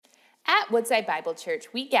At Woodside Bible Church,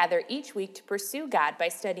 we gather each week to pursue God by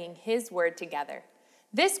studying His Word together.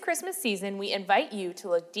 This Christmas season, we invite you to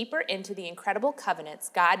look deeper into the incredible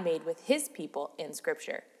covenants God made with His people in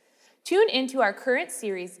Scripture. Tune into our current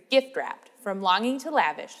series, Gift Wrapped, From Longing to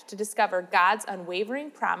Lavish, to discover God's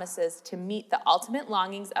unwavering promises to meet the ultimate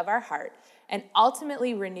longings of our heart and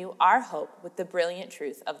ultimately renew our hope with the brilliant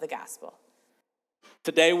truth of the gospel.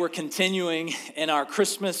 Today we're continuing in our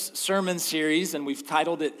Christmas sermon series, and we've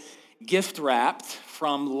titled it Gift Wrapped,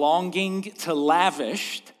 From Longing to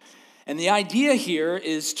Lavished. And the idea here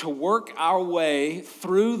is to work our way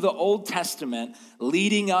through the Old Testament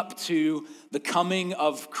leading up to the coming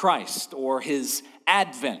of Christ, or his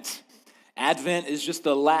advent. Advent is just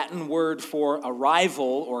the Latin word for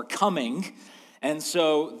arrival or coming. And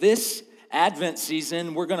so this Advent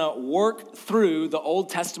season, we're going to work through the Old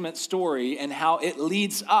Testament story and how it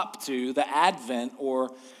leads up to the advent or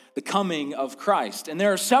the coming of Christ. And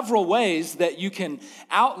there are several ways that you can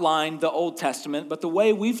outline the Old Testament, but the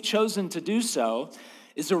way we've chosen to do so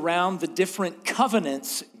is around the different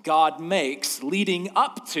covenants God makes leading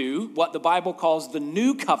up to what the Bible calls the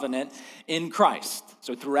new covenant in Christ.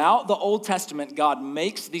 So throughout the Old Testament, God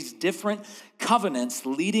makes these different covenants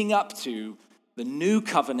leading up to the new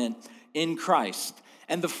covenant in Christ.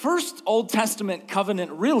 And the first Old Testament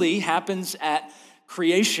covenant really happens at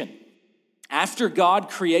creation. After God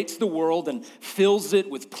creates the world and fills it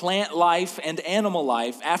with plant life and animal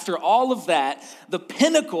life, after all of that, the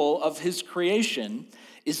pinnacle of his creation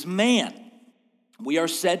is man. We are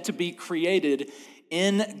said to be created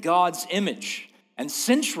in God's image. And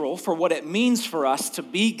central for what it means for us to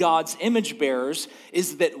be God's image bearers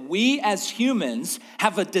is that we as humans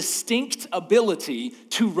have a distinct ability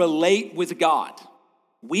to relate with God.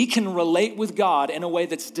 We can relate with God in a way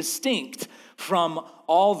that's distinct from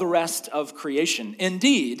all the rest of creation.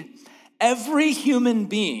 Indeed, every human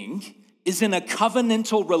being is in a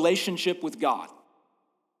covenantal relationship with God.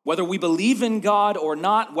 Whether we believe in God or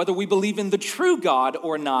not, whether we believe in the true God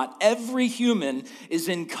or not, every human is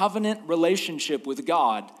in covenant relationship with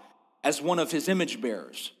God as one of his image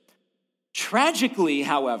bearers. Tragically,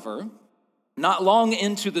 however, not long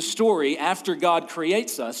into the story after God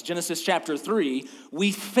creates us, Genesis chapter 3,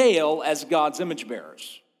 we fail as God's image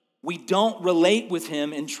bearers. We don't relate with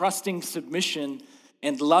him in trusting submission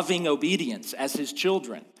and loving obedience as his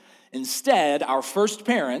children. Instead, our first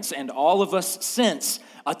parents and all of us since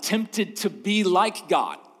attempted to be like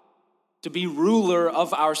God, to be ruler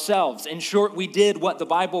of ourselves. In short, we did what the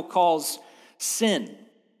Bible calls sin.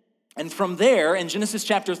 And from there, in Genesis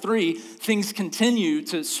chapter 3, things continue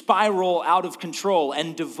to spiral out of control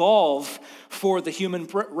and devolve for the human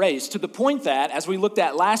race, to the point that, as we looked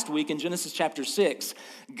at last week in Genesis chapter 6,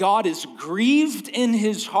 God is grieved in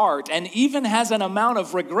his heart and even has an amount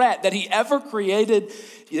of regret that he ever created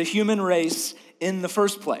the human race in the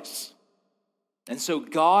first place. And so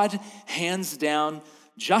God hands down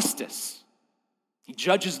justice. He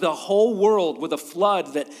judges the whole world with a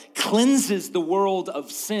flood that cleanses the world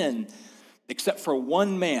of sin, except for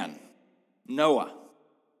one man, Noah.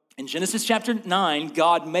 In Genesis chapter 9,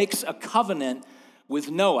 God makes a covenant with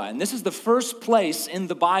Noah. And this is the first place in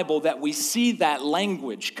the Bible that we see that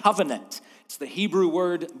language, covenant. It's the Hebrew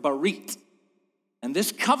word barit. And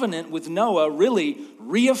this covenant with Noah really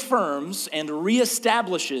reaffirms and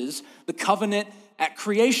reestablishes the covenant at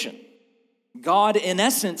creation. God, in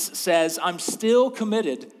essence, says, I'm still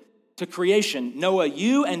committed to creation. Noah,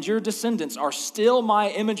 you and your descendants are still my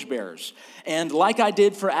image bearers. And like I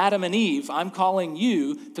did for Adam and Eve, I'm calling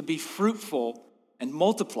you to be fruitful and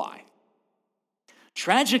multiply.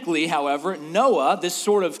 Tragically, however, Noah, this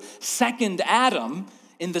sort of second Adam,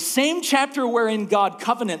 in the same chapter wherein God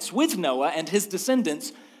covenants with Noah and his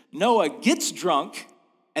descendants, Noah gets drunk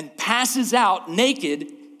and passes out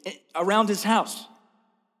naked around his house.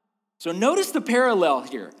 So notice the parallel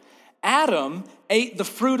here. Adam ate the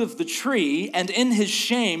fruit of the tree and in his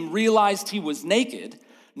shame realized he was naked.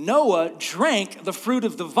 Noah drank the fruit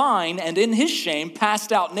of the vine and in his shame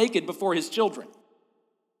passed out naked before his children.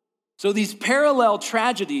 So these parallel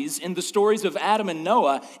tragedies in the stories of Adam and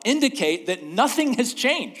Noah indicate that nothing has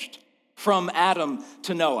changed from Adam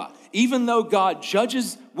to Noah. Even though God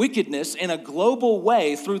judges wickedness in a global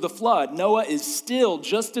way through the flood, Noah is still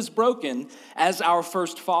just as broken as our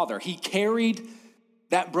first father. He carried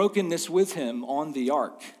that brokenness with him on the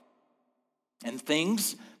ark. And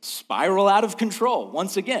things spiral out of control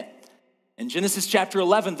once again. In Genesis chapter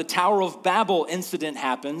 11, the Tower of Babel incident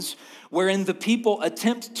happens, wherein the people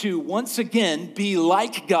attempt to once again be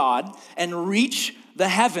like God and reach the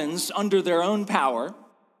heavens under their own power.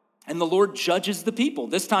 And the Lord judges the people,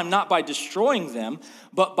 this time not by destroying them,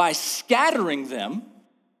 but by scattering them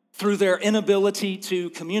through their inability to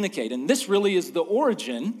communicate. And this really is the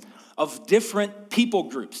origin of different people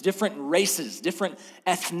groups, different races, different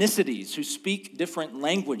ethnicities who speak different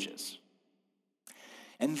languages.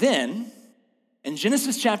 And then, in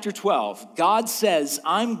Genesis chapter 12, God says,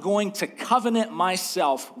 I'm going to covenant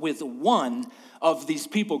myself with one of these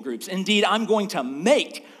people groups. Indeed, I'm going to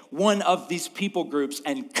make one of these people groups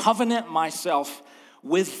and covenant myself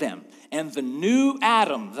with them. And the new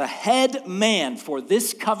Adam, the head man for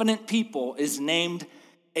this covenant people, is named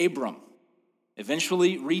Abram,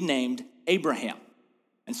 eventually renamed Abraham.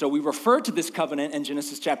 And so we refer to this covenant in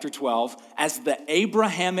Genesis chapter 12 as the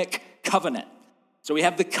Abrahamic covenant. So we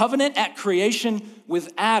have the covenant at creation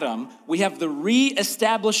with Adam. We have the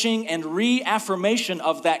reestablishing and reaffirmation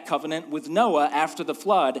of that covenant with Noah after the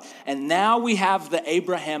flood. And now we have the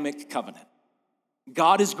Abrahamic covenant.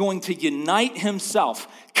 God is going to unite himself,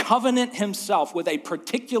 covenant himself with a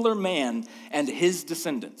particular man and his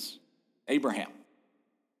descendants, Abraham.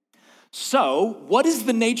 So, what is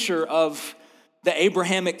the nature of the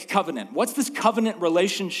Abrahamic covenant? What's this covenant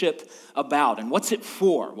relationship about, and what's it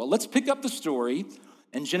for? Well, let's pick up the story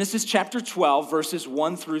in Genesis chapter 12, verses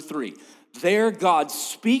 1 through 3. There, God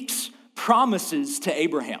speaks promises to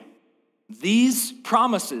Abraham. These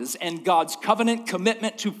promises and God's covenant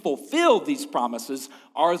commitment to fulfill these promises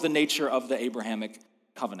are the nature of the Abrahamic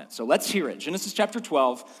covenant. So let's hear it. Genesis chapter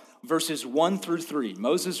 12, verses 1 through 3.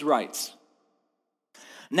 Moses writes,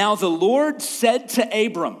 Now the Lord said to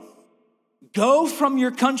Abram, Go from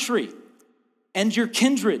your country and your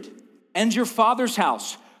kindred and your father's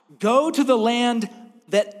house. Go to the land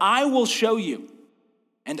that I will show you,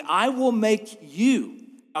 and I will make you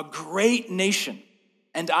a great nation.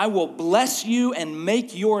 And I will bless you and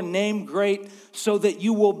make your name great so that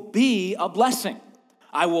you will be a blessing.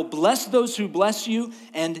 I will bless those who bless you,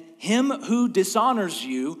 and him who dishonors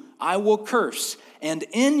you I will curse. And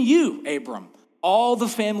in you, Abram, all the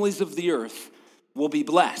families of the earth will be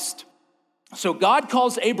blessed. So God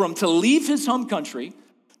calls Abram to leave his home country,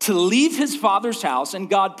 to leave his father's house, and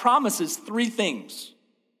God promises three things.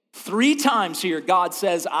 3 times here, God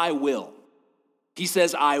says, I will. He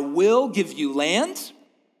says, I will give you land.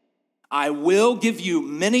 I will give you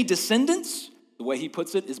many descendants. The way he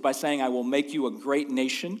puts it is by saying, I will make you a great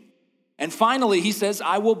nation. And finally, he says,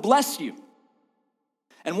 I will bless you.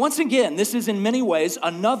 And once again, this is in many ways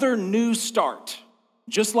another new start.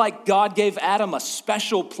 Just like God gave Adam a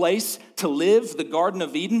special place to live, the Garden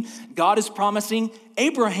of Eden, God is promising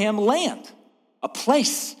Abraham land, a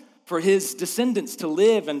place for his descendants to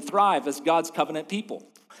live and thrive as God's covenant people.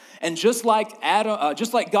 And just like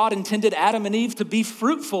God intended Adam and Eve to be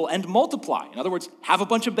fruitful and multiply, in other words, have a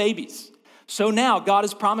bunch of babies, so now God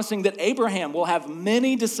is promising that Abraham will have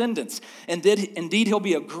many descendants, and indeed he'll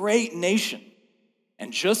be a great nation.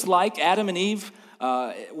 And just like Adam and Eve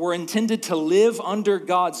were intended to live under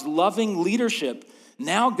God's loving leadership,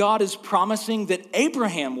 now God is promising that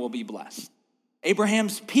Abraham will be blessed.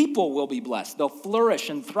 Abraham's people will be blessed. They'll flourish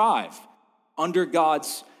and thrive under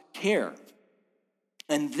God's care.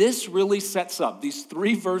 And this really sets up, these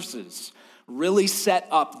 3 verses really set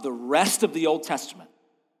up the rest of the Old Testament.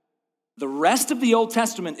 The rest of the Old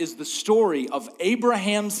Testament is the story of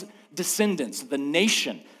Abraham's descendants, the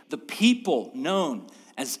nation, the people known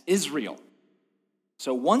as Israel.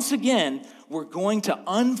 So once again, we're going to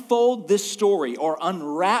unfold this story or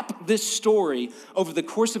unwrap this story over the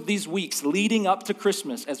course of these weeks leading up to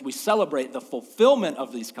Christmas as we celebrate the fulfillment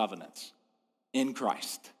of these covenants in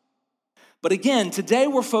Christ. But again, today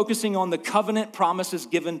we're focusing on the covenant promises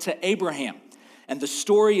given to Abraham and the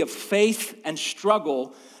story of faith and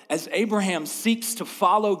struggle as Abraham seeks to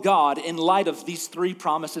follow God in light of these 3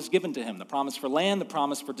 promises given to him: the promise for land, the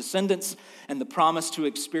promise for descendants, and the promise to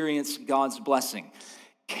experience God's blessing.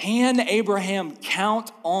 Can Abraham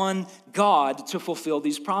count on God to fulfill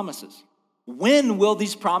these promises? When will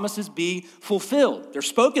these promises be fulfilled? They're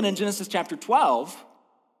spoken in Genesis chapter 12,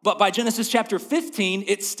 but by Genesis chapter 15,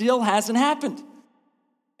 it still hasn't happened.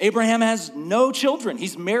 Abraham has no children.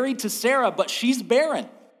 He's married to Sarah, but she's barren.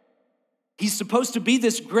 He's supposed to be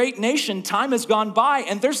this great nation. Time has gone by,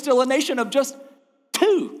 and they're still a nation of just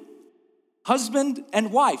 2. Husband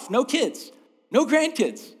and wife, no kids, no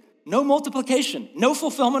grandkids, no multiplication, no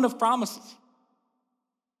fulfillment of promises.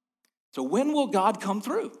 So when will God come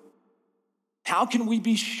through? How can we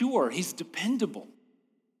be sure he's dependable,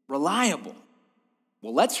 reliable?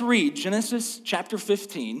 Well, let's read Genesis chapter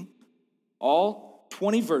 15, all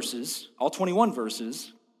 21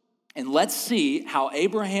 verses, and let's see how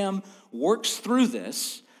Abraham works through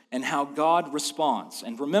this and how God responds.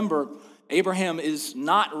 And remember, Abraham is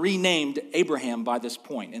not renamed Abraham by this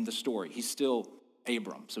point in the story. He's still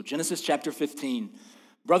Abram. So Genesis chapter 15,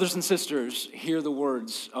 Brothers and sisters, hear the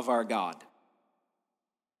words of our God.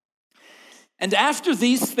 And after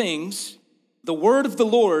these things, the word of the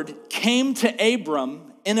Lord came to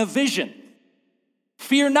Abram in a vision.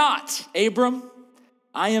 Fear not, Abram,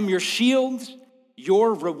 I am your shield.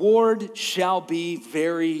 Your reward shall be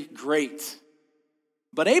very great.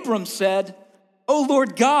 But Abram said, O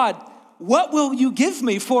Lord God, what will you give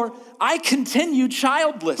me? For I continue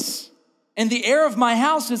childless, and the heir of my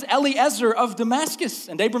house is Eliezer of Damascus.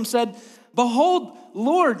 And Abram said, Behold,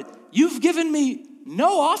 Lord, you've given me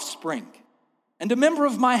no offspring, and a member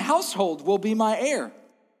of my household will be my heir.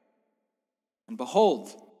 And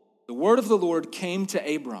behold, the word of the Lord came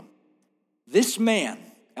to Abram. This man,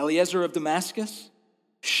 Eliezer of Damascus,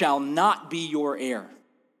 shall not be your heir.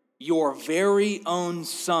 Your very own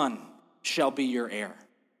son shall be your heir.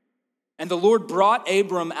 And the Lord brought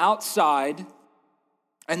Abram outside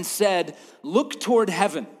and said, Look toward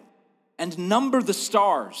heaven and number the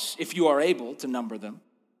stars, if you are able to number them.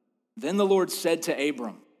 Then the Lord said to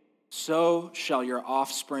Abram, So shall your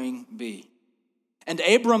offspring be. And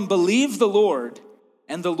Abram believed the Lord,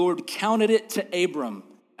 and the Lord counted it to Abram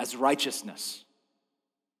as righteousness.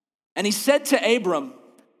 And he said to Abram,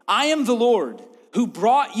 I am the Lord who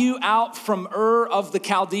brought you out from Ur of the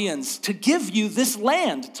Chaldeans to give you this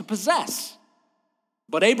land to possess.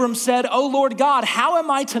 But Abram said, O Lord God, how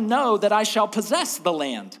am I to know that I shall possess the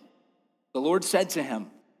land? The Lord said to him,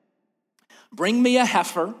 Bring me a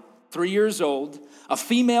heifer, 3 years old, a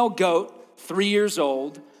female goat, 3 years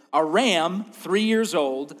old, a ram, 3 years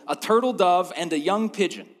old, a turtle dove, and a young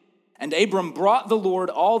pigeon. And Abram brought the Lord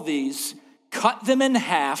all these, cut them in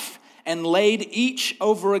half, and laid each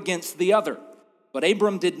over against the other. But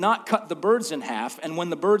Abram did not cut the birds in half, and when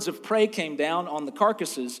the birds of prey came down on the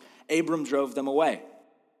carcasses, Abram drove them away.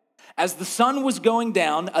 As the sun was going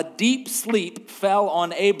down, a deep sleep fell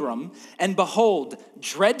on Abram, and behold,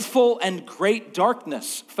 dreadful and great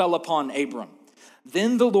darkness fell upon Abram.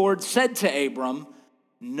 Then the Lord said to Abram,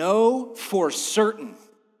 Know for certain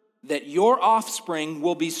that your offspring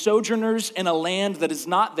will be sojourners in a land that is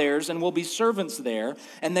not theirs, and will be servants there,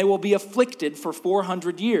 and they will be afflicted for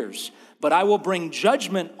 400 years. But I will bring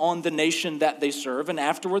judgment on the nation that they serve, and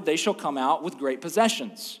afterward they shall come out with great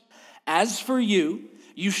possessions. As for you,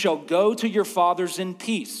 you shall go to your fathers in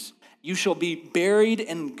peace. You shall be buried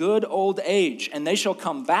in good old age, and they shall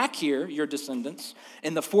come back here, your descendants,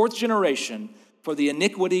 in the 4th generation, for the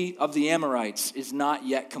iniquity of the Amorites is not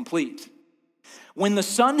yet complete. When the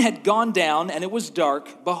sun had gone down and it was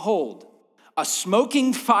dark, behold, a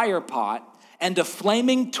smoking firepot and a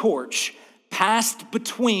flaming torch passed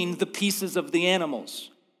between the pieces of the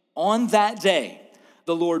animals. On that day,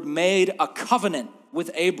 the Lord made a covenant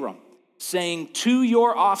with Abram, saying, To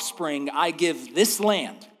your offspring I give this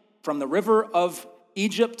land, from the river of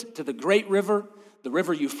Egypt to the great river, the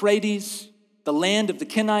river Euphrates, the land of the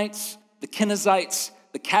Kenites, the Kenizzites,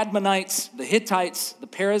 the Cadmonites, the Hittites, the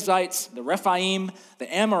Perizzites, the Rephaim,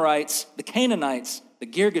 the Amorites, the Canaanites, the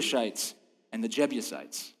Girgashites, and the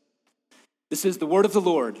Jebusites. This is the word of the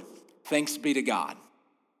Lord. Thanks be to God.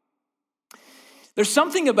 There's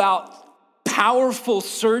something about powerful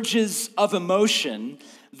surges of emotion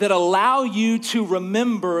that allow you to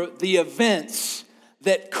remember the events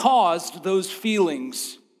that caused those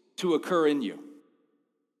feelings to occur in you.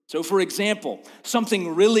 So for example,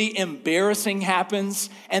 something really embarrassing happens,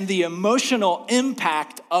 and the emotional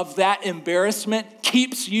impact of that embarrassment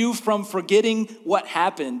keeps you from forgetting what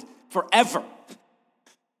happened forever.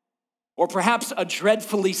 Or perhaps a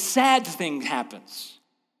dreadfully sad thing happens,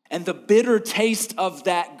 and the bitter taste of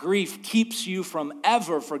that grief keeps you from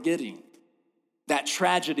ever forgetting that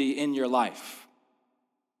tragedy in your life.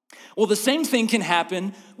 Well, the same thing can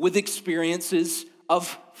happen with experiences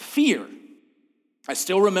of fear. I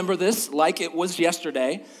still remember this like it was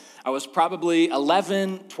yesterday. I was probably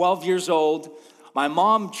 11, 12 years old. My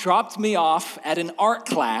mom dropped me off at an art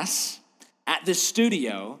class at this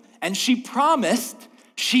studio, and she promised,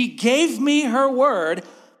 she gave me her word,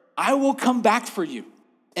 I will come back for you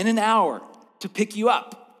in an hour to pick you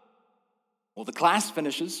up. Well, the class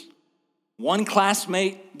finishes. One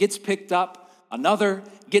classmate gets picked up, another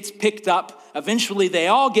gets picked up. Eventually, they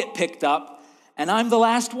all get picked up, and I'm the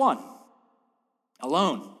last one.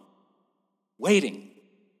 Alone, waiting.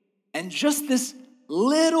 And just this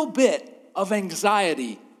little bit of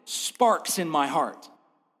anxiety sparks in my heart.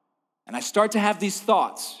 And I start to have these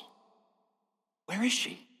thoughts. Where is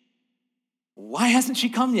she? Why hasn't she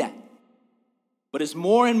come yet? But as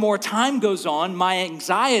more and more time goes on, my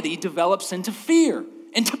anxiety develops into fear,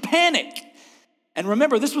 into panic. And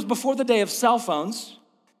remember, this was before the day of cell phones.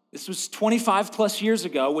 This was 25 plus years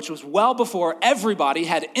ago, which was well before everybody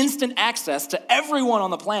had instant access to everyone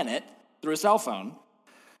on the planet through a cell phone.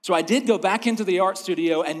 So I did go back into the art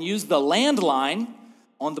studio and use the landline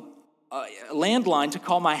on the landline to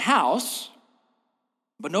call my house,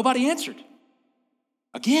 but nobody answered.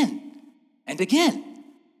 Again and again,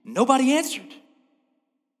 nobody answered.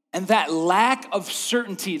 And that lack of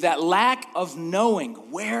certainty, that lack of knowing,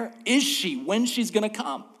 where is she, when she's gonna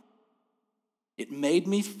come, it made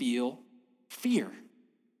me feel fear.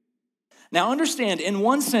 Now understand, in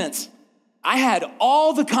one sense, I had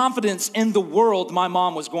all the confidence in the world my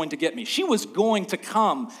mom was going to get me. She was going to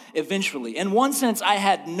come eventually. In one sense, I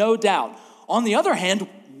had no doubt. On the other hand,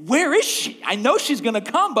 where is she? I know she's gonna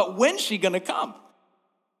come, but when's she gonna come?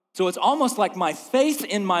 So it's almost like my faith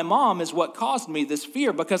in my mom is what caused me this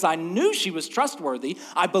fear, because I knew she was trustworthy.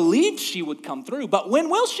 I believed she would come through, but when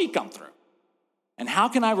will she come through? And how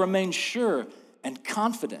can I remain sure and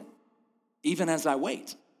confident even as I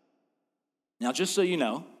wait? Now, just so you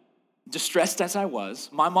know, distressed as I was,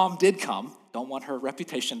 my mom did come. Don't want her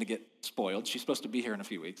reputation to get spoiled. She's supposed to be here in a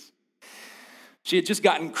few weeks. She had just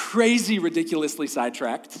gotten crazy, ridiculously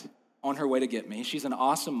sidetracked on her way to get me. She's an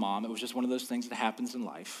awesome mom. It was just one of those things that happens in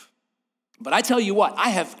life. But I tell you what, I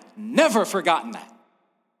have never forgotten that,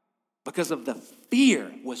 because of the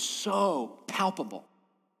fear was so palpable.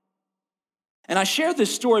 And I share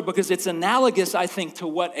this story because it's analogous, I think, to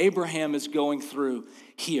what Abraham is going through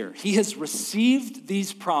here. He has received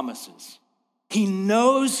these promises. He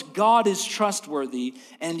knows God is trustworthy,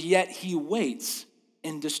 and yet he waits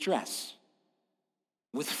in distress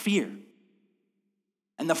with fear.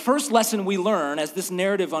 And the first lesson we learn as this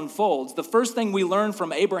narrative unfolds, the first thing we learn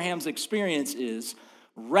from Abraham's experience is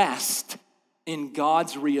rest in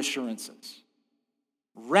God's reassurances.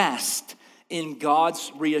 Rest in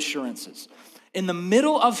God's reassurances. In the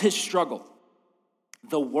middle of his struggle,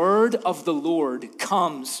 the word of the Lord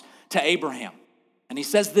comes to Abraham. And he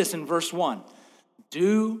says this in verse 1,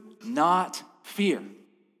 "Do not fear."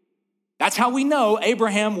 That's how we know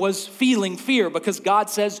Abraham was feeling fear, because God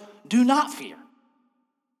says, "Do not fear."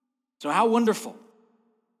 So how wonderful.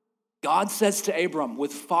 God says to Abram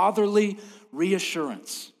with fatherly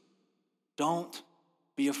reassurance, "Don't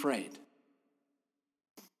be afraid."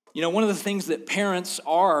 You know, one of the things that parents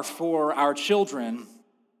are for our children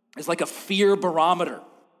is like a fear barometer,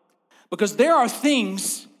 because there are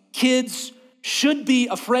things kids should be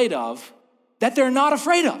afraid of that they're not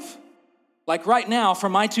afraid of. Like right now, for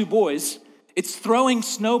my two boys, it's throwing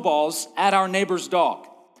snowballs at our neighbor's dog.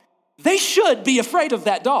 They should be afraid of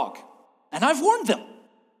that dog, and I've warned them,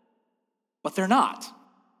 but they're not.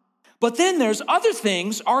 But then there's other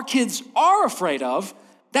things our kids are afraid of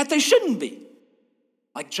that they shouldn't be,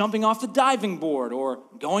 like jumping off the diving board or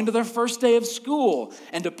going to their first day of school.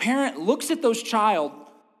 And a parent looks at those child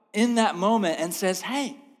in that moment and says,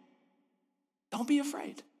 "Hey, don't be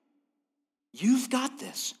afraid. You've got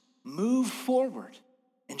this. Move forward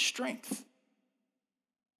in strength."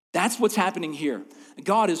 That's what's happening here.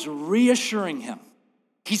 God is reassuring him.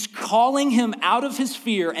 He's calling him out of his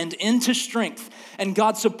fear and into strength. And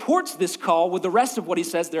God supports this call with the rest of what he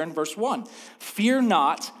says there in verse 1. "Fear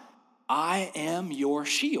not, I am your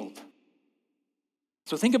shield."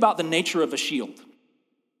 So think about the nature of a shield.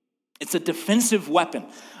 It's a defensive weapon.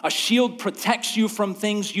 A shield protects you from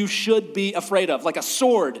things you should be afraid of, like a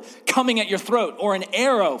sword coming at your throat or an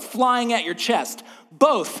arrow flying at your chest.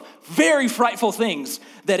 Both very frightful things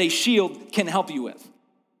that a shield can help you with.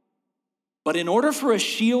 But in order for a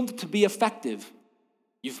shield to be effective,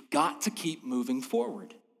 you've got to keep moving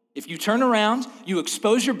forward. If you turn around, you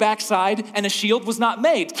expose your backside, and a shield was not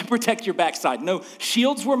made to protect your backside. No,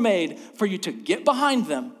 shields were made for you to get behind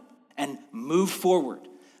them and move forward.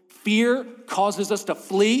 Fear causes us to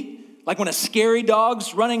flee, like when a scary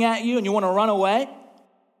dog's running at you and you want to run away.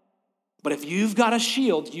 But if you've got a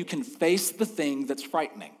shield, you can face the thing that's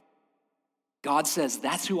frightening. God says,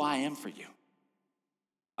 "That's who I am for you,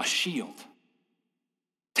 a shield.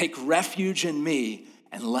 Take refuge in me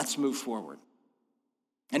and let's move forward."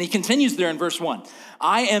 And he continues there in verse 1.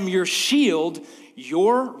 "I am your shield,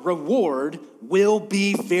 your reward will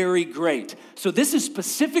be very great." So this is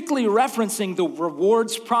specifically referencing the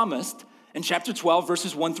rewards promised in chapter 12,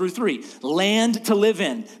 verses 1 through 3. Land to live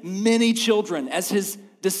in, many children as his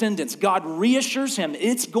descendants. God reassures him,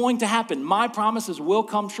 it's going to happen. My promises will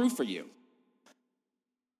come true for you.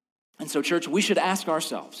 And so, church, we should ask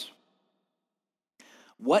ourselves,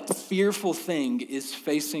 what fearful thing is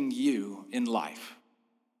facing you in life?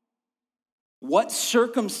 What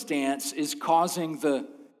circumstance is causing the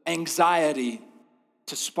anxiety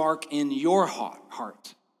to spark in your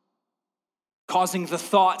heart, causing the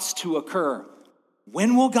thoughts to occur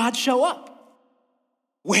When will God show up?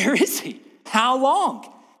 Where is he? How long?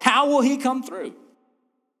 How will he come through?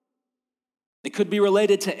 It could be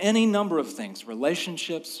related to any number of things: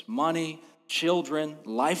 relationships, money, children,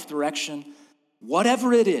 life direction.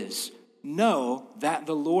 Whatever it is, know that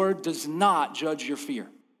the Lord does not judge your fear.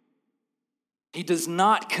 He does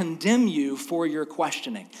not condemn you for your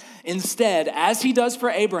questioning. Instead, as he does for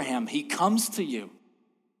Abraham, he comes to you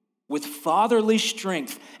with fatherly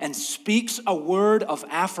strength and speaks a word of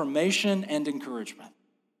affirmation and encouragement.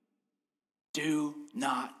 Do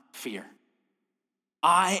not fear.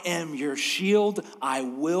 I am your shield. I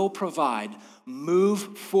will provide.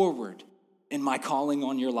 Move forward in my calling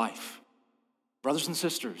on your life. Brothers and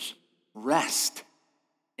sisters, rest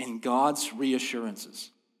in God's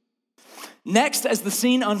reassurances. Next, as the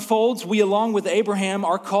scene unfolds, we, along with Abraham,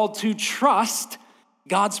 are called to trust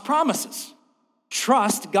God's promises.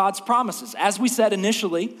 Trust God's promises. As we said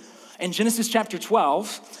initially, in Genesis chapter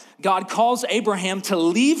 12, God calls Abraham to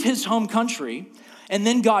leave his home country, and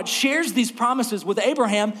then God shares these promises with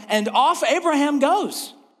Abraham, and off Abraham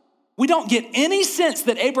goes. We don't get any sense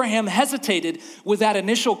that Abraham hesitated with that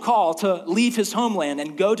initial call to leave his homeland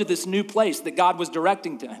and go to this new place that God was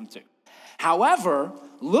directing him to. However,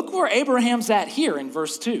 look where Abraham's at here in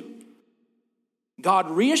verse 2. God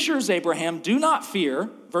reassures Abraham, do not fear,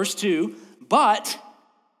 verse 2, but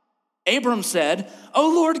Abram said,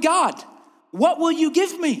 O Lord God, what will you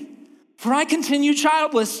give me? For I continue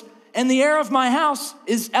childless, and the heir of my house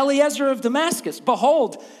is Eliezer of Damascus.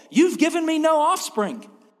 Behold, you've given me no offspring,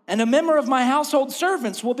 and a member of my household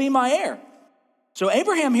servants will be my heir. So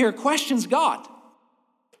Abraham here questions God.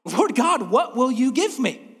 Lord God, what will you give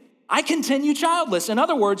me? I continue childless. In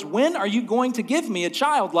other words, when are you going to give me a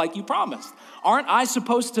child like you promised? Aren't I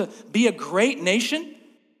supposed to be a great nation?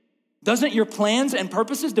 Doesn't your plans and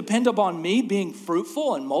purposes depend upon me being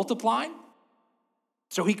fruitful and multiplying?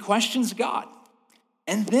 So he questions God.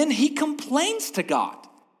 And then he complains to God.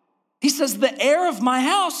 He says, the heir of my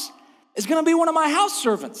house is going to be one of my house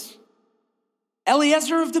servants,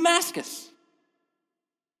 Eliezer of Damascus.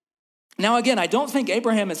 Now again, I don't think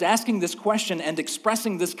Abraham is asking this question and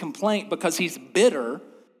expressing this complaint because he's bitter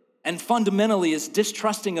and fundamentally is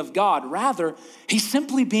distrusting of God. Rather, he's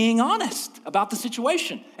simply being honest about the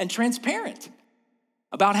situation and transparent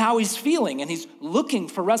about how he's feeling, and he's looking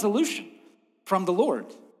for resolution from the Lord.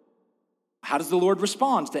 How does the Lord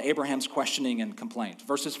respond to Abraham's questioning and complaint?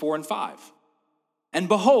 Verses 4 and 5. And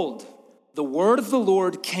behold, the word of the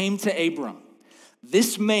Lord came to Abram.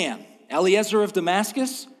 This man, Eliezer of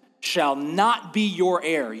Damascus, shall not be your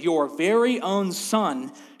heir. Your very own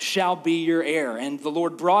son shall be your heir. And the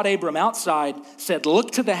Lord brought Abram outside, said,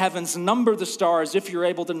 look to the heavens, number the stars if you're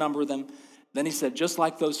able to number them. Then he said, just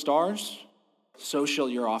like those stars, so shall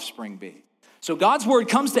your offspring be. So God's word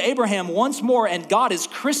comes to Abraham once more, and God is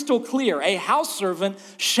crystal clear. A house servant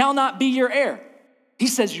shall not be your heir. He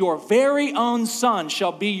says, your very own son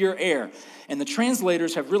shall be your heir. And the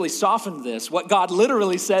translators have really softened this. What God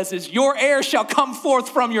literally says is, your heir shall come forth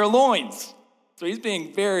from your loins. So he's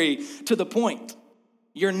being very to the point.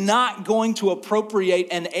 You're not going to appropriate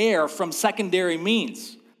an heir from secondary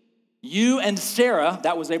means. You and Sarah,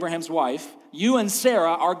 that was Abraham's wife, you and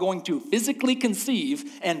Sarah are going to physically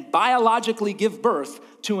conceive and biologically give birth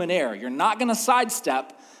to an heir. You're not going to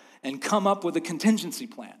sidestep and come up with a contingency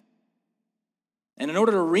plan. And in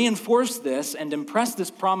order to reinforce this and impress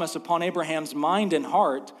this promise upon Abraham's mind and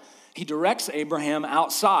heart, he directs Abraham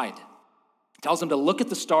outside. He tells him to look at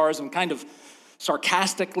the stars and kind of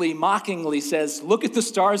sarcastically, mockingly says, look at the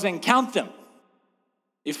stars and count them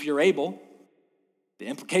if you're able. The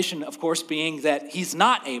implication, of course, being that he's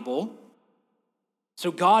not able.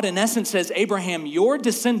 So God, in essence, says, Abraham, your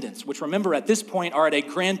descendants, which remember at this point are at a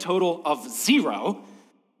grand total of 0,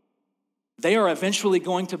 they are eventually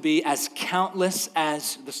going to be as countless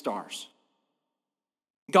as the stars.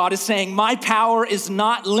 God is saying, my power is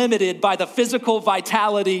not limited by the physical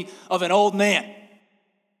vitality of an old man.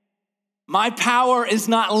 My power is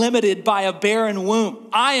not limited by a barren womb.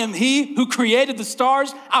 I am he who created the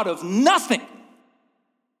stars out of nothing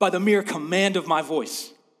by the mere command of my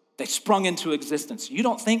voice. They sprung into existence. You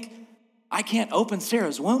don't think I can't open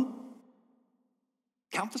Sarah's womb?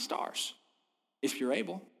 Count the stars if you're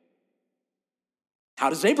able. How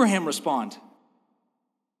does Abraham respond?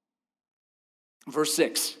 Verse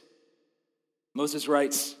 6, Moses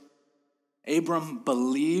writes, Abram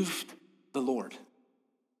believed the Lord,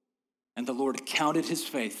 and the Lord counted his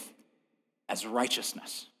faith as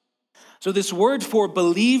righteousness. So this word for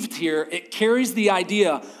believed here, it carries the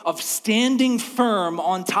idea of standing firm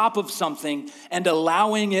on top of something and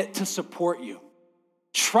allowing it to support you.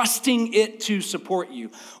 trusting it to support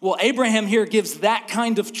you. Well, Abraham here gives that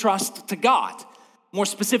kind of trust to God. More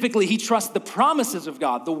specifically, he trusts the promises of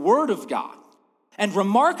God, the word of God. And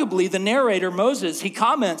remarkably, the narrator, Moses, he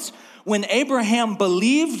comments, when Abraham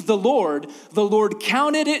believed the Lord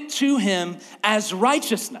counted it to him as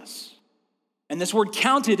righteousness. And this word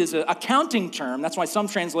counted is an accounting term. That's why some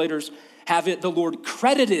translators have it, the Lord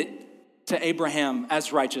credited to Abraham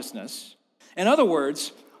as righteousness. In other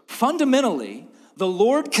words, fundamentally, the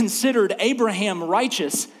Lord considered Abraham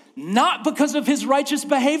righteous not because of his righteous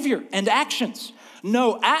behavior and actions.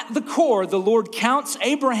 No, at the core, the Lord counts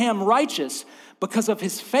Abraham righteous because of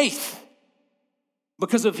his faith,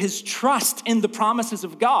 because of his trust in the promises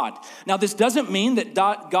of God. Now, this doesn't mean that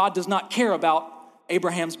God does not care about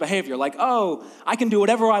Abraham's behavior. Like, oh, I can do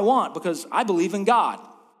whatever I want because I believe in God.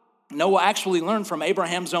 No, we'll actually learn from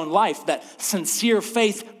Abraham's own life that sincere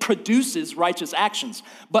faith produces righteous actions.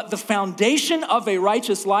 But the foundation of a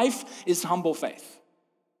righteous life is humble faith.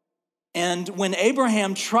 And when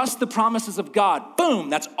Abraham trusts the promises of God, boom,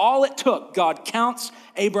 that's all it took. God counts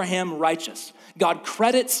Abraham righteous. God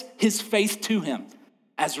credits his faith to him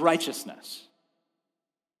as righteousness.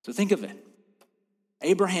 So think of it.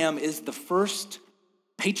 Abraham is the first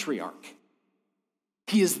patriarch.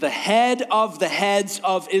 He is the head of the heads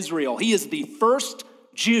of Israel. He is the first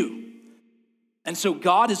Jew. And so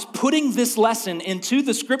God is putting this lesson into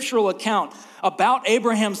the scriptural account about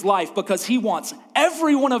Abraham's life because he wants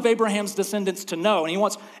every one of Abraham's descendants to know, and he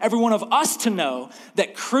wants every one of us to know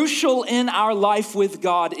that crucial in our life with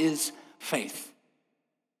God is faith.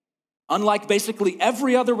 Unlike basically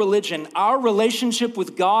every other religion, our relationship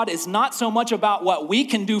with God is not so much about what we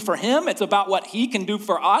can do for him, it's about what he can do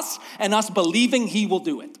for us and us believing he will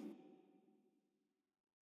do it.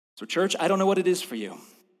 So church, I don't know what it is for you,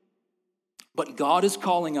 but God is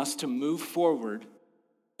calling us to move forward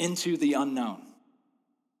into the unknown.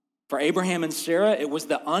 For Abraham and Sarah, it was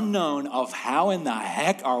the unknown of how in the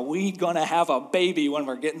heck are we going to have a baby when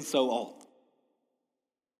we're getting so old?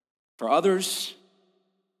 For others,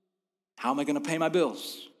 how am I going to pay my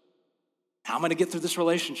bills? How am I going to get through this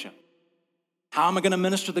relationship? How am I going to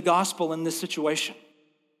minister the gospel in this situation?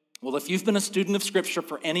 Well, if you've been a student of Scripture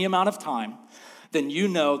for any amount of time, then you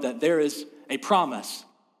know that there is a promise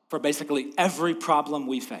for basically every problem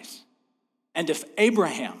we face. And if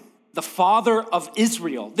Abraham, the father of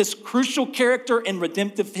Israel, this crucial character in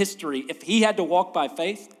redemptive history, if he had to walk by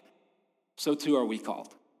faith, so too are we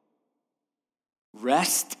called.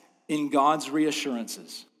 Rest in God's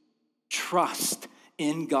reassurances. Trust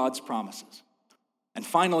in God's promises. And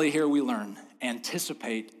finally, here we learn,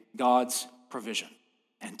 anticipate God's provision.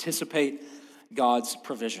 Anticipate God's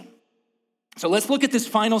provision. So let's look at this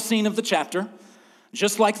final scene of the chapter.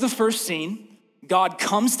 Just like the first scene, God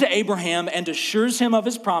comes to Abraham and assures him of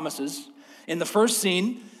his promises. In the first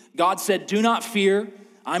scene, God said, "Do not fear.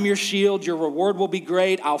 I'm your shield. Your reward will be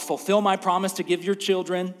great. I'll fulfill my promise to give your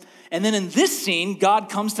children." And then in this scene, God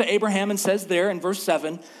comes to Abraham and says there in verse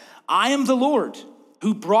 7, "I am the Lord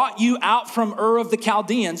who brought you out from Ur of the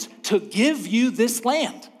Chaldeans to give you this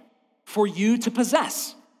land for you to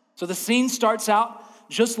possess." So the scene starts out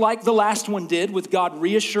just like the last one did, with God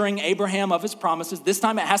reassuring Abraham of his promises. This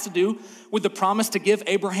time it has to do with the promise to give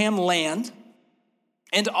Abraham land.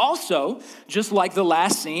 And also, just like the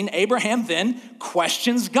last scene, Abraham then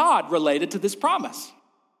questions God related to this promise.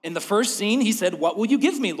 In the first scene, he said, "What will you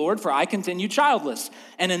give me, Lord, for I continue childless?"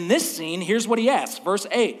 And in this scene, here's what he asks, verse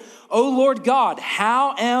 8, "O Lord God,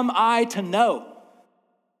 how am I to know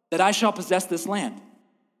that I shall possess this land?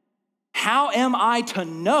 How am I to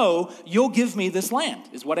know you'll give me this land?"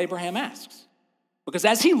 is what Abraham asks. Because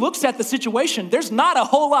as he looks at the situation, there's not a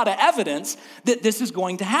whole lot of evidence that this is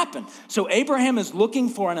going to happen. So Abraham is looking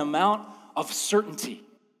for an amount of certainty,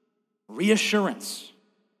 reassurance.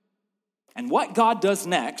 And what God does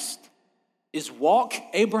next is walk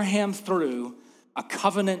Abraham through a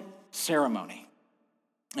covenant ceremony.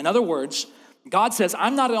 In other words, God says,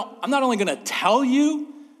 I'm not only going to tell you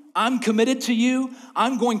I'm committed to you,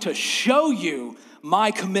 I'm going to show you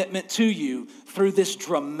my commitment to you through this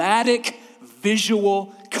dramatic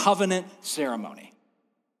visual covenant ceremony.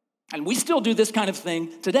 And we still do this kind of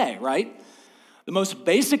thing today, right? The most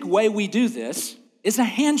basic way we do this is a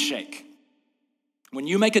handshake. When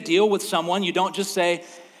you make a deal with someone, you don't just say,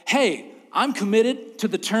 "Hey, I'm committed to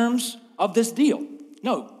the terms of this deal."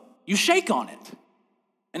 No, you shake on it.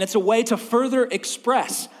 And it's a way to further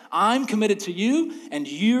express, I'm committed to you and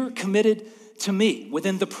you're committed to me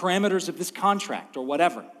within the parameters of this contract or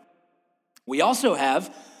whatever. We also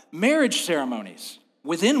have marriage ceremonies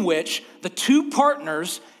within which the two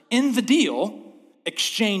partners in the deal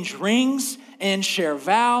exchange rings and share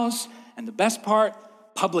vows. And the best part,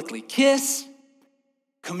 publicly kiss,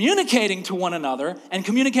 communicating to one another and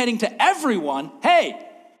communicating to everyone, hey,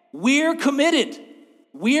 we're committed.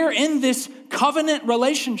 We're in this covenant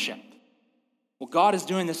relationship. Well, God is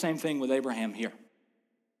doing the same thing with Abraham here.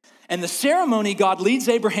 And the ceremony God leads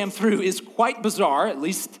Abraham through is quite bizarre, at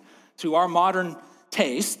least to our modern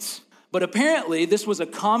tastes. But apparently, this was a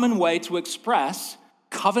common way to express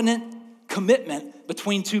covenant commitment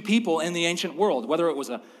between two people in the ancient world, whether it was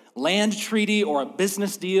a land treaty or a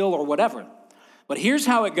business deal or whatever. But here's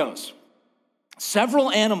how it goes. Several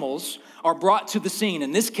animals are brought to the scene.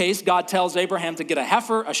 In this case, God tells Abraham to get a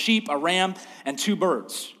heifer, a sheep, a ram, and 2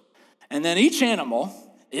 birds. And then each animal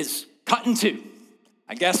is cut in 2.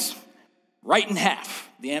 I guess right in half.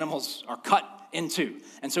 The animals are cut in 2.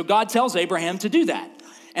 And so God tells Abraham to do that.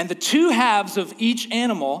 And the 2 halves of each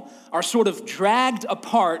animal are sort of dragged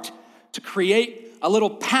apart to create a little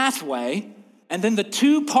pathway. And then the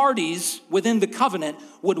 2 parties within the covenant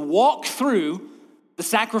would walk through the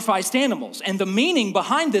sacrificed animals. And the meaning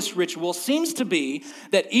behind this ritual seems to be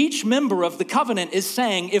that each member of the covenant is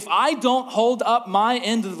saying, if I don't hold up my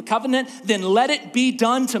end of the covenant, then let it be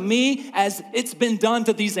done to me as it's been done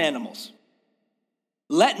to these animals.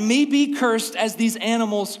 Let me be cursed as these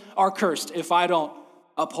animals are cursed if I don't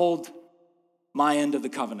uphold my end of the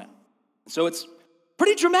covenant. So it's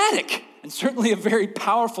pretty dramatic and certainly a very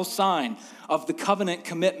powerful sign of the covenant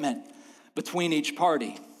commitment between each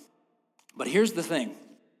party. But here's the thing.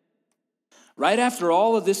 Right after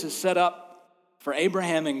all of this is set up for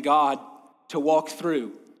Abraham and God to walk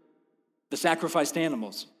through the sacrificed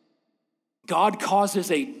animals, God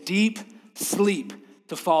causes a deep sleep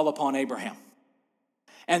to fall upon Abraham.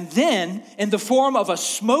 And then, in the form of a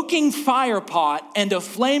smoking fire pot and a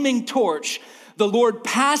flaming torch, the Lord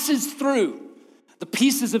passes through the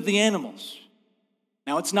pieces of the animals.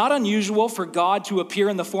 Now, it's not unusual for God to appear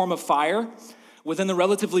in the form of fire. Within the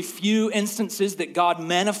relatively few instances that God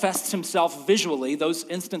manifests himself visually, those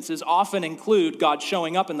instances often include God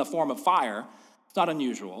showing up in the form of fire. It's not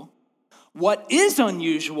unusual. What is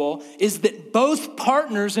unusual is that both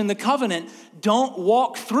partners in the covenant don't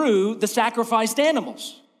walk through the sacrificed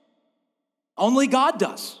animals. Only God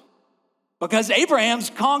does, because Abraham's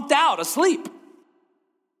conked out, asleep.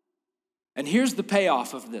 And here's the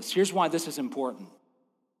payoff of this. Here's why this is important.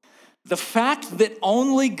 The fact that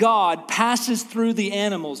only God passes through the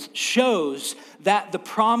animals shows that the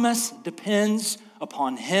promise depends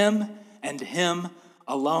upon him and him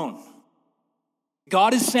alone.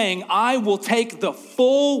 God is saying, I will take the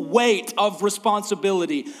full weight of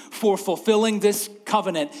responsibility for fulfilling this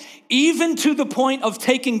covenant, even to the point of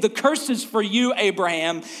taking the curses for you,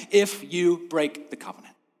 Abraham, if you break the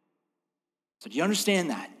covenant. So do you understand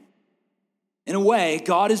that? In a way,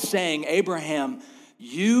 God is saying, Abraham,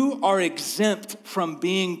 you are exempt from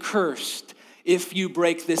being cursed if you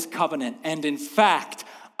break this covenant. And in fact,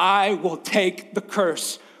 I will take the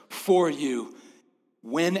curse for you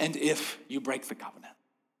when and if you break the covenant.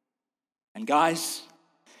 And guys,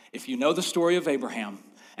 if you know the story of Abraham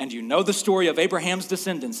and you know the story of Abraham's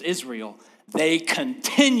descendants, Israel, they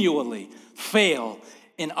continually fail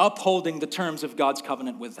in upholding the terms of God's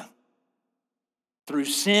covenant with them. Through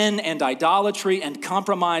sin and idolatry and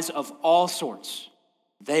compromise of all sorts,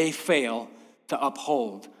 they fail to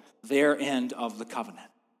uphold their end of the covenant.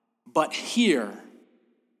 But here,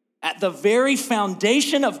 at the very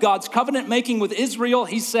foundation of God's covenant making with Israel,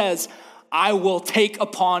 he says, I will take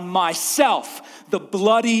upon myself the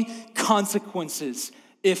bloody consequences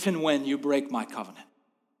if and when you break my covenant.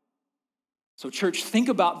 So church, think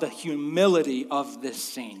about the humility of this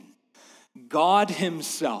scene. God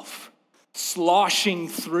himself sloshing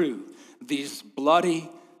through these bloody,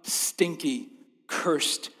 stinky,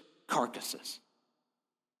 cursed carcasses.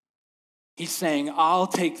 He's saying, I'll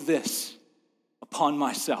take this upon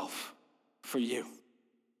myself for you.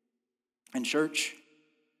 And church,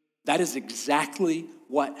 that is exactly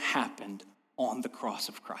what happened on the cross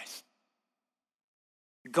of Christ.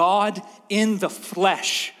 God in the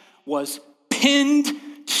flesh was pinned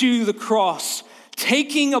to the cross,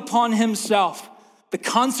 taking upon himself the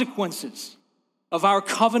consequences of our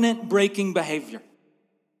covenant-breaking behavior.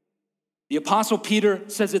 The Apostle Peter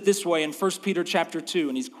says it this way in 1 Peter chapter 2,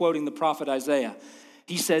 and he's quoting the prophet Isaiah.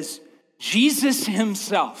 He says, Jesus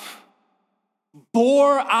himself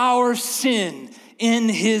bore our sin in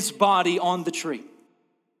his body on the tree.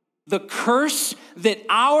 The curse that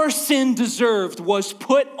our sin deserved was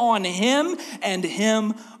put on him and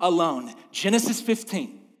him alone. Genesis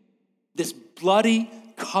 15, this bloody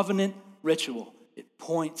covenant ritual, it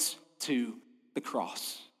points to the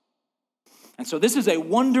cross. And so this is a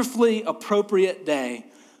wonderfully appropriate day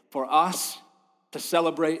for us to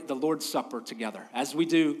celebrate the Lord's Supper together, as we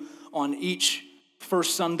do on each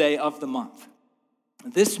first Sunday of the month.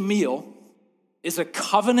 This meal is a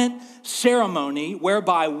covenant ceremony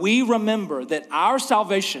whereby we remember that our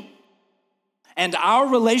salvation and our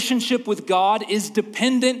relationship with God is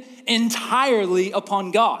dependent entirely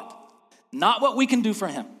upon God. Not what we can do for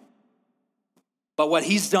him, but what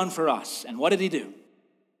he's done for us. And what did he do?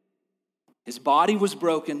 His body was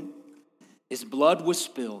broken. His blood was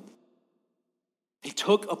spilled. He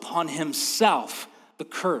took upon himself the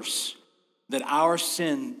curse that our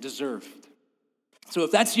sin deserved. So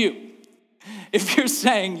if that's you, if you're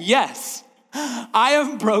saying, yes, I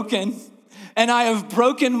am broken, and I have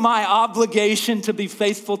broken my obligation to be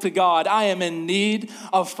faithful to God. I am in need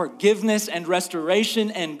of forgiveness and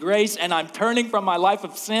restoration and grace, and I'm turning from my life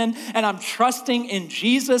of sin, and I'm trusting in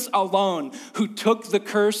Jesus alone, who took the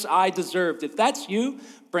curse I deserved. If that's you,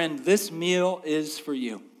 friend, this meal is for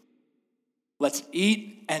you. Let's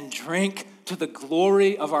eat and drink to the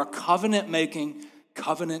glory of our covenant-making,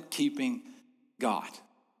 covenant-keeping God.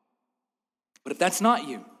 But if that's not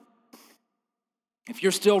you, if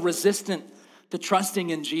you're still resistant to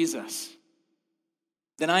trusting in Jesus,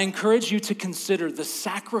 then I encourage you to consider the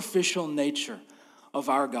sacrificial nature of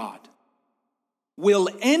our God. Will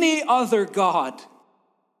any other God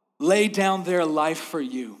lay down their life for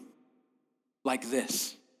you like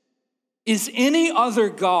this? Is any other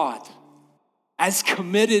God as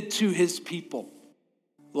committed to his people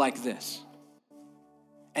like this?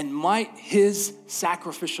 And might his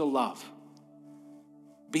sacrificial love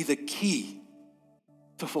be the key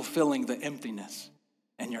to fulfilling the emptiness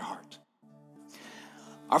in your heart.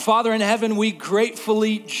 Our Father in heaven, we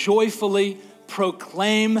gratefully, joyfully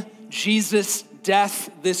proclaim Jesus' death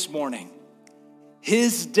this morning.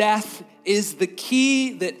 His death is the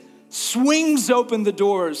key that swings open the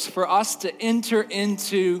doors for us to enter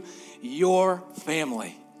into your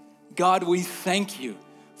family. God, we thank you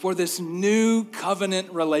for this new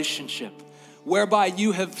covenant relationship whereby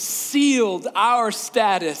you have sealed our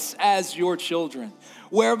status as your children,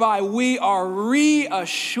 whereby we are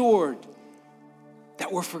reassured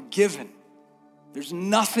that we're forgiven. There's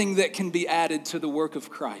nothing that can be added to the work of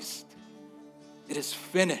Christ. It is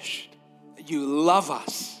finished. You love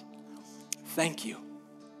us. Thank you.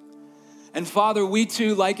 And Father, we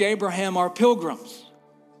too, like Abraham, are pilgrims.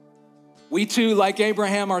 We too, like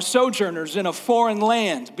Abraham, are sojourners in a foreign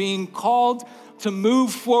land, being called to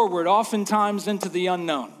move forward, oftentimes into the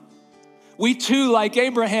unknown. We too, like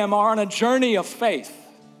Abraham, are on a journey of faith.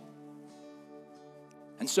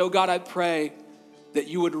 And so, God, I pray that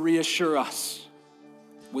you would reassure us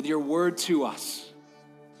with your word to us,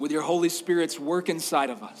 with your Holy Spirit's work inside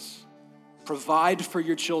of us. Provide for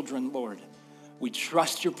your children, Lord. We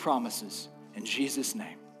trust your promises. In Jesus'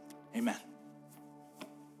 name, amen.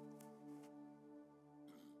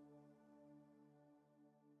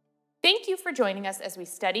 Thank you for joining us as we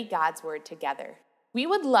study God's Word together. We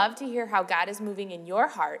would love to hear how God is moving in your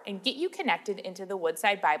heart and get you connected into the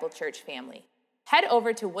Woodside Bible Church family. Head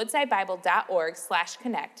over to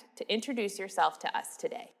woodsidebible.org/connect to introduce yourself to us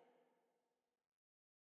today.